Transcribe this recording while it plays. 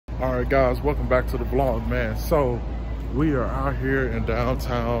All right, guys, welcome back to the vlog, man. So we are out here in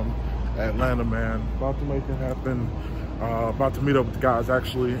downtown Atlanta, man, about to make it happen. About to meet up with the guys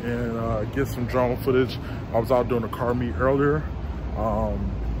actually and get some drone footage. I was out doing a car meet earlier. Well,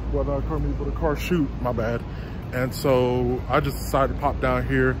 not a car meet, but a car shoot, my bad. And so I just decided to pop down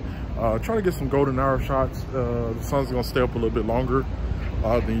here, try to get some golden hour shots. The sun's gonna stay up a little bit longer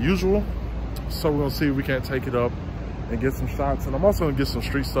than usual. So we're gonna see if we can't take it up and get some shots. And I'm also gonna get some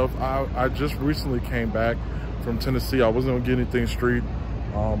street stuff. I just recently came back from Tennessee. I wasn't gonna get anything street.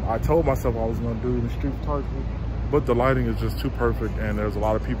 I told myself I was gonna do the street photography, but the lighting is just too perfect and there's a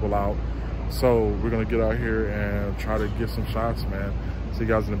lot of people out. So we're gonna get out here and try to get some shots, man. See you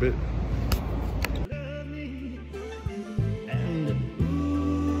guys in a bit.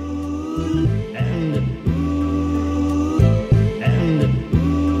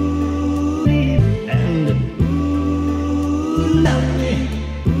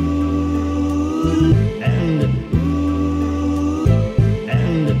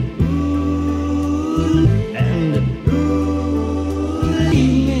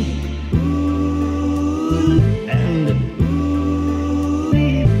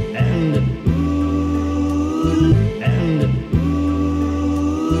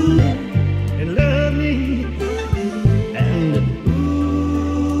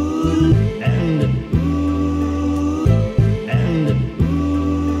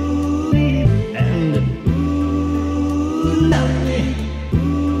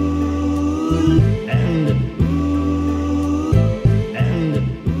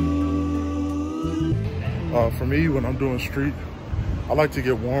 For me, when I'm doing street, I like to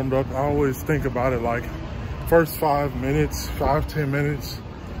get warmed up. I always think about it like first 5 minutes, 5-10 minutes,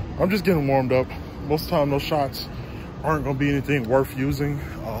 I'm just getting warmed up. Most of the time, those shots aren't gonna be anything worth using.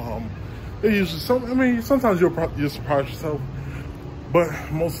 They usually, sometimes you'll surprise yourself, but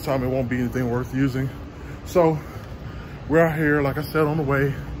most of the time it won't be anything worth using. So we're out here, like I said, on the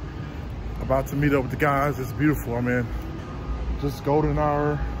way, about to meet up with the guys. It's beautiful, I mean, just golden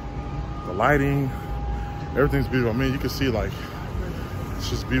hour, the lighting, everything's beautiful. I mean, you can see like, it's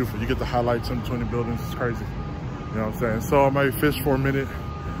just beautiful. You get the highlights in between the buildings, it's crazy. You know what I'm saying? So I might fish for a minute,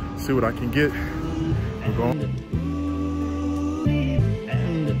 see what I can get. We're going.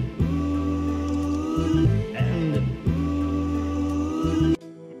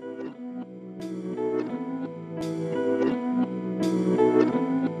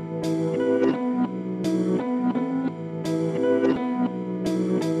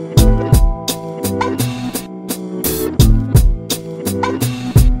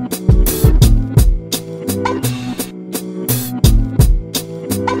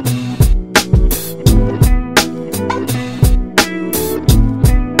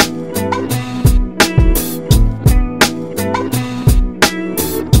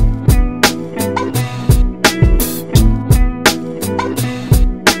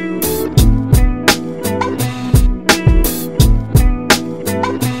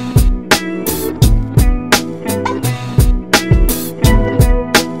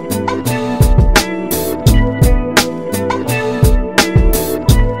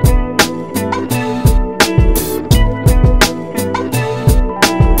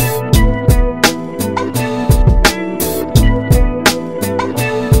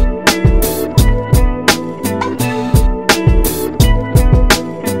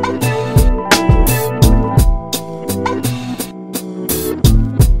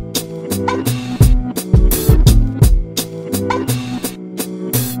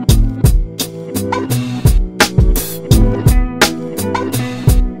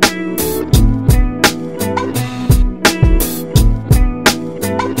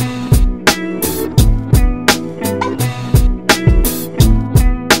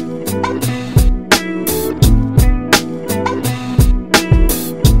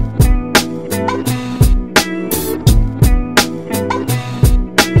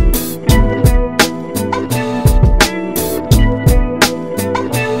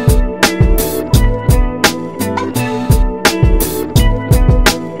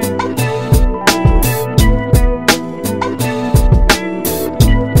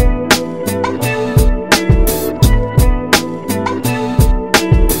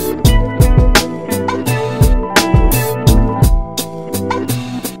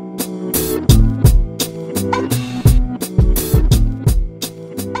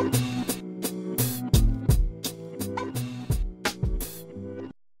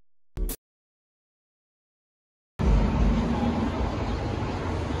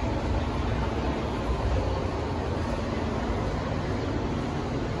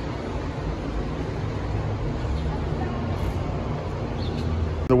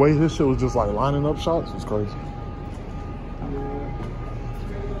 The way his shit was just like lining up shots was crazy.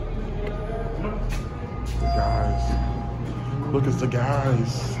 The guys. Look, it's the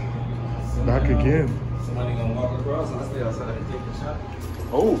guys. Back again. Somebody gonna walk across and stay outside and take a shot.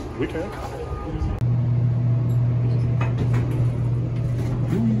 Oh, we can.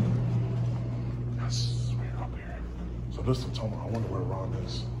 Yes, we're up here. So this is the tunnel. I wonder where Ron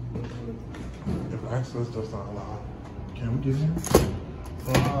is. If access does not allow, can we get in?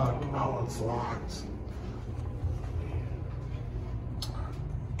 Oh, it's locked.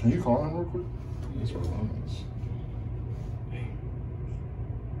 Can you call him real quick? That's where Ron is.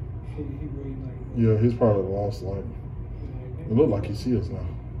 Yeah, he's probably lost light. It looked like he sees us now.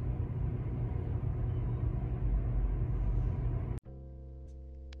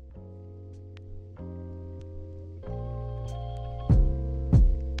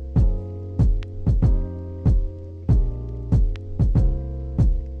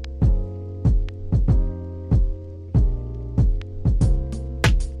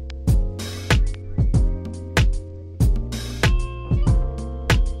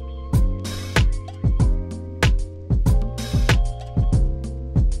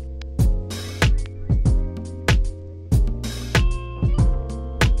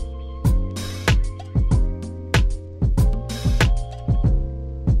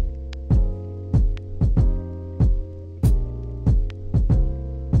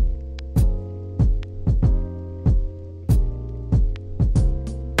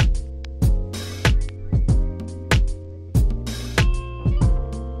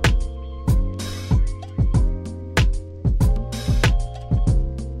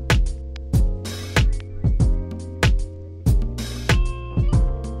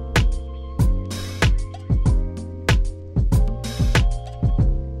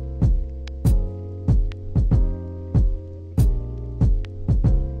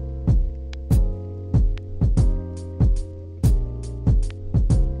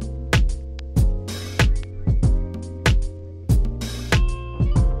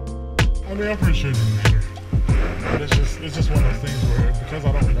 I mean, I'm pretty sure it doesn't matter. But it's just one of those things where because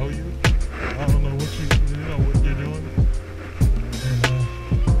I don't know you, I don't know what what you're doing. And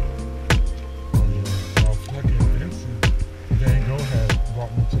fucking Vincent, Van Gogh had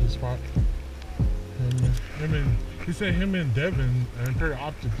brought me to the spot. He said him and Devin and Imperial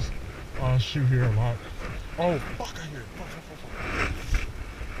Optics shoot here a lot. Oh fuck, I hear it.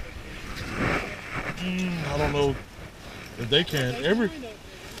 I don't know if they can.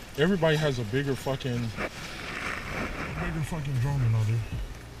 Everybody has a bigger fucking drone than I do.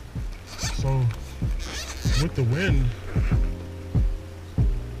 So with the wind,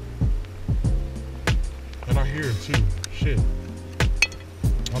 and I hear it too. Shit.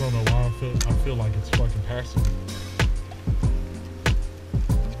 I don't know why I feel like it's fucking passing.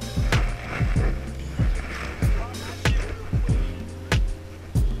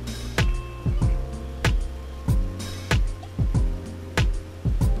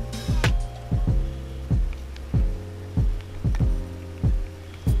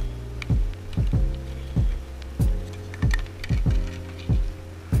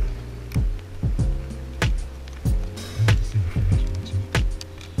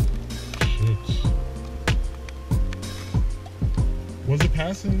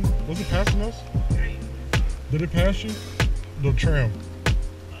 Was it passing us? Did it pass you? The tram.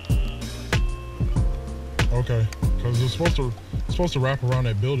 Okay, because it's supposed to wrap around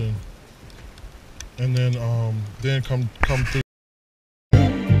that building, and then come through.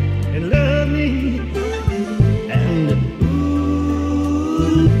 And love me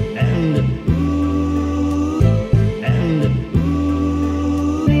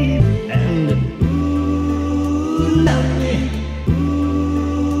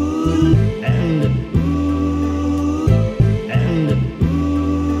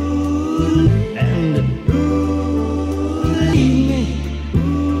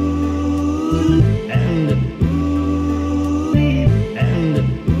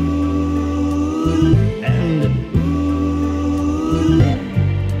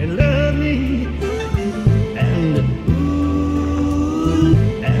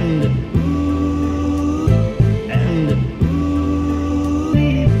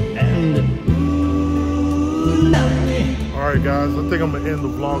Alright guys, I think I'm gonna end the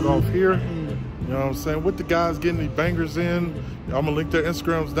vlog off here. You know what I'm saying? With the guys getting these bangers in. I'm gonna link their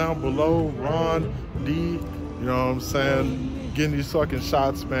Instagrams down below. Ron, D, you know what I'm saying? Getting these fucking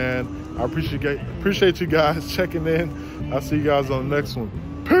shots, man. I appreciate you guys checking in. I'll see you guys on the next one.